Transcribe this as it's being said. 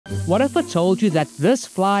What if I told you that this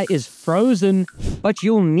fly is frozen, but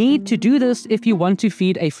you'll need to do this if you want to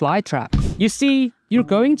feed a fly trap? You see, you're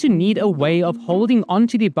going to need a way of holding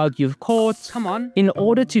onto the bug you've caught in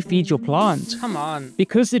order to feed your plant.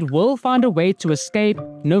 Because it will find a way to escape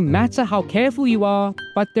no matter how careful you are,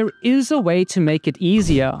 but there is a way to make it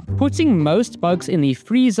easier. Putting most bugs in the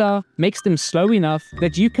freezer makes them slow enough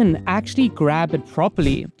that you can actually grab it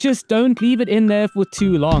properly. Just don't leave it in there for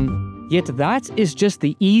too long. Yet that is just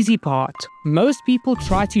the easy part. Most people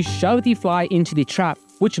try to shove the fly into the trap,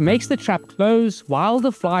 which makes the trap close while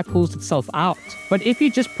the fly pulls itself out. But if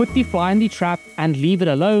you just put the fly in the trap and leave it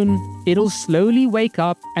alone, it'll slowly wake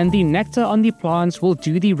up and the nectar on the plants will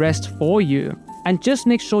do the rest for you. And just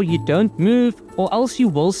make sure you don't move or else you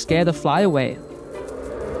will scare the fly away.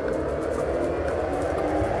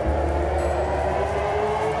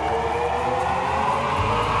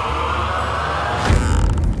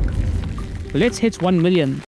 Let's hit 1 million.